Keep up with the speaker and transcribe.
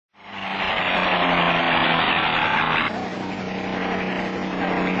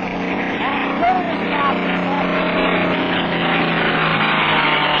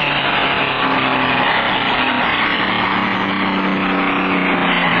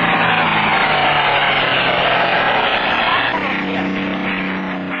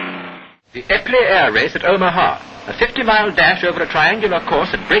Epley Air Race at Omaha, a 50-mile dash over a triangular course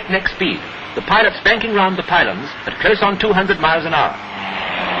at breakneck speed, the pilots banking round the pylons at close on 200 miles an hour.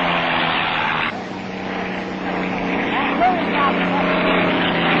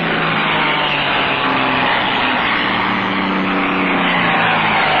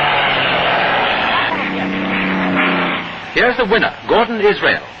 Here's the winner, Gordon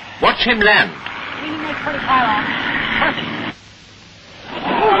Israel. Watch him land.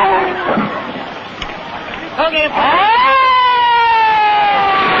 Okay.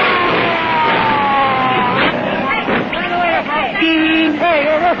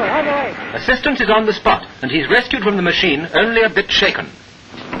 Assistance is on the spot, and he's rescued from the machine, only a bit shaken.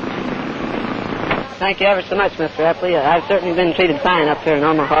 Thank you ever so much, Mr. Epley. I've certainly been treated fine up here in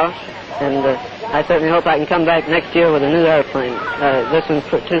Omaha, and I certainly hope I can come back next year with a new airplane. This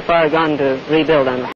one's too far gone to rebuild on.